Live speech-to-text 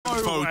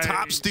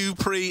Taps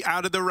Dupree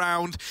out of the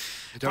round.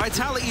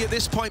 Vitality at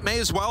this point may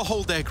as well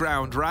hold their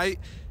ground, right?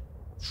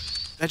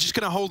 They're just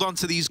going to hold on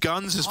to these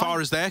guns as far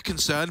as they're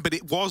concerned, but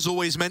it was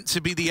always meant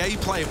to be the A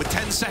player. With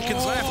 10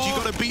 seconds left, you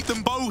got to beat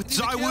them both.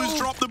 zywoo's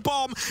dropped the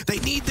bomb. They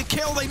need the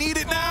kill. They need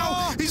it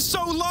now. He's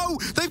so low.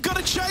 They've got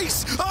to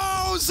chase.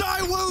 Oh,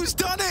 zywoo's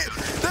done it.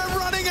 They're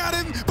running at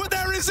him, but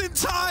there isn't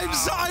time.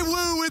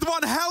 zywoo with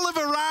one hell of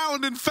a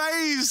round and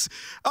FaZe.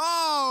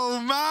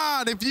 Oh,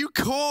 man. If you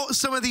caught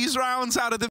some of these rounds out of the